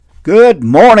Good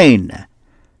morning.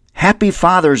 Happy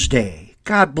Father's Day.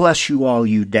 God bless you all,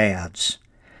 you dads.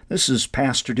 This is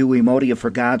Pastor Dewey Modia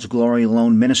for God's Glory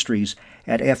Alone Ministries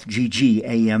at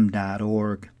fggam.org.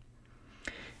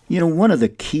 You know, one of the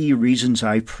key reasons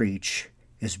I preach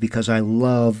is because I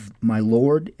love my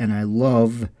Lord and I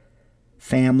love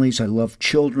families, I love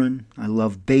children, I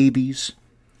love babies.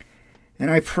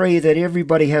 And I pray that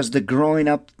everybody has the growing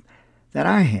up that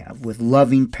I have with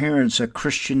loving parents, a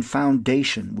Christian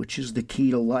foundation, which is the key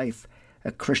to life,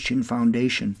 a Christian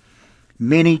foundation.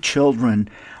 Many children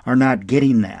are not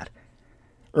getting that.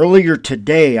 Earlier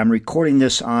today, I'm recording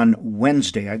this on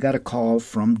Wednesday, I got a call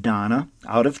from Donna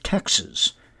out of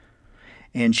Texas.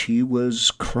 And she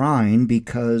was crying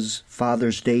because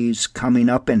Father's Day is coming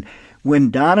up. And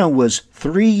when Donna was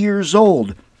 3 years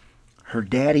old, her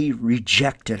daddy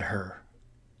rejected her.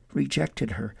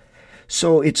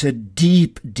 So it's a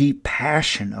deep, deep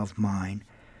passion of mine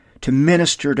to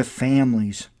minister to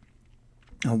families.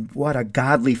 What a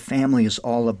godly family is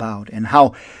all about and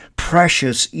how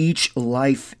precious each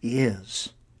life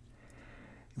is.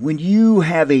 When you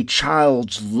have a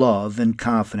child's love and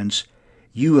confidence,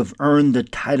 you have earned the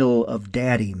title of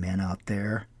daddy, men out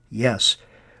there. Yes,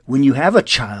 when you have a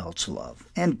child's love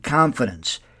and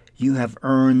confidence, you have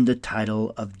earned the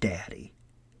title of daddy.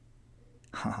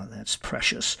 Oh, that's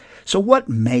precious. So what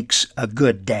makes a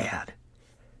good dad?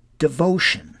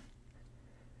 Devotion.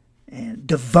 And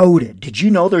devoted. Did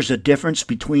you know there's a difference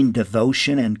between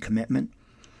devotion and commitment?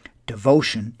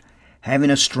 Devotion, having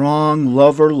a strong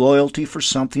love or loyalty for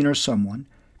something or someone.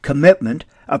 Commitment,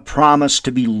 a promise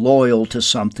to be loyal to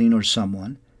something or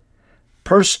someone.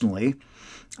 Personally,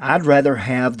 I'd rather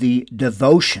have the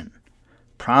devotion.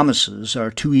 Promises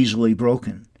are too easily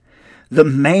broken. The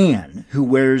man who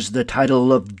wears the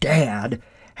title of dad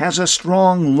has a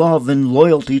strong love and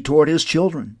loyalty toward his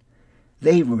children.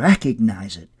 They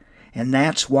recognize it, and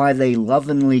that's why they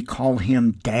lovingly call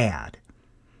him dad.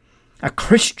 A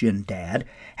Christian dad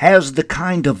has the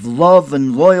kind of love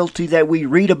and loyalty that we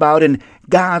read about in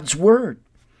God's Word.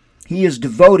 He is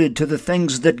devoted to the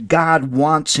things that God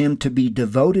wants him to be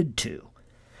devoted to.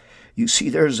 You see,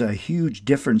 there's a huge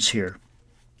difference here.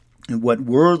 And what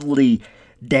worldly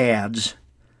dads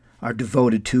are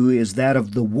devoted to is that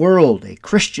of the world. A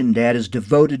Christian dad is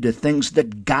devoted to things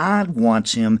that God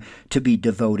wants him to be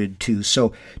devoted to.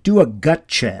 So do a gut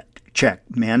check,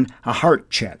 men, a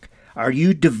heart check. Are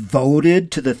you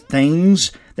devoted to the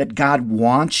things that God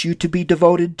wants you to be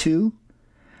devoted to?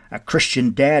 A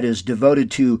Christian dad is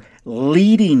devoted to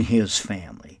leading his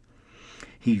family.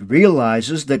 He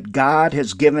realizes that God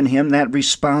has given him that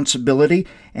responsibility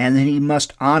and that he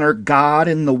must honor God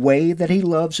in the way that he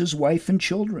loves his wife and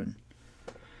children.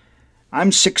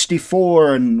 I'm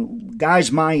 64, and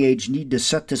guys my age need to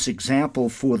set this example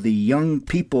for the young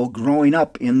people growing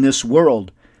up in this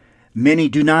world. Many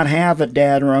do not have a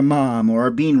dad or a mom or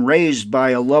are being raised by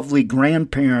a lovely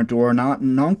grandparent or an aunt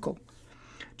and uncle.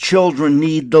 Children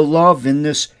need the love in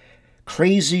this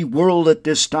crazy world at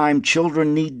this time.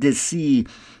 Children need to see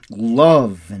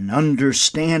love and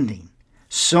understanding.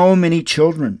 So many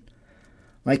children,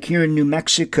 like here in New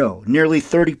Mexico, nearly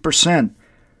 30%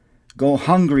 go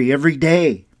hungry every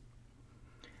day.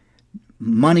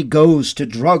 Money goes to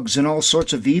drugs and all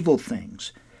sorts of evil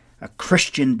things. A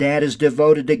Christian dad is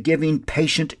devoted to giving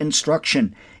patient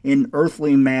instruction in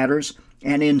earthly matters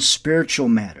and in spiritual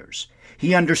matters.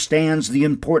 He understands the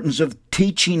importance of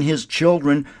teaching his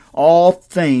children all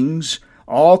things,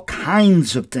 all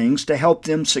kinds of things to help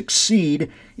them succeed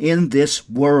in this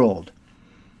world.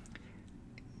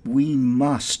 We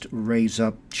must raise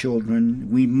up children.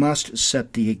 We must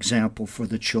set the example for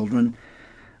the children.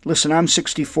 Listen, I'm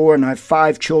 64 and I have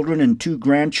 5 children and 2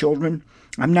 grandchildren.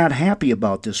 I'm not happy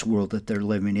about this world that they're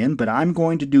living in, but I'm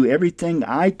going to do everything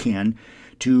I can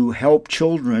to help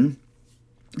children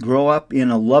grow up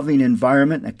in a loving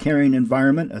environment, a caring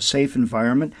environment, a safe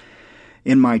environment,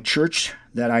 in my church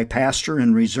that I pastor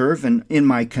and reserve, and in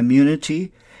my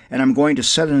community. And I'm going to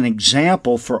set an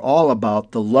example for all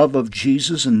about the love of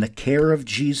Jesus and the care of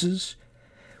Jesus.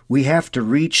 We have to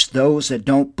reach those that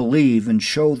don't believe and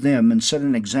show them and set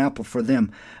an example for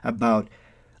them about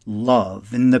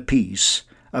love and the peace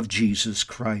of Jesus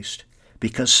Christ.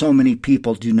 Because so many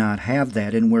people do not have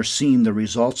that, and we're seeing the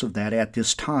results of that at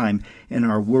this time in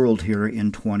our world here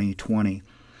in 2020.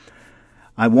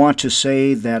 I want to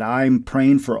say that I'm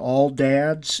praying for all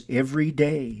dads every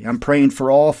day. I'm praying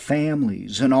for all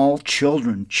families and all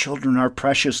children. Children are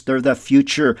precious. They're the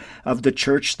future of the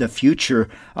church, the future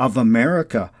of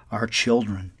America, our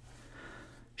children.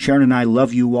 Sharon and I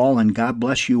love you all, and God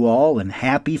bless you all, and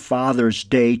happy Father's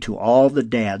Day to all the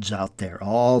dads out there,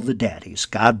 all the daddies.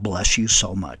 God bless you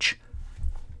so much.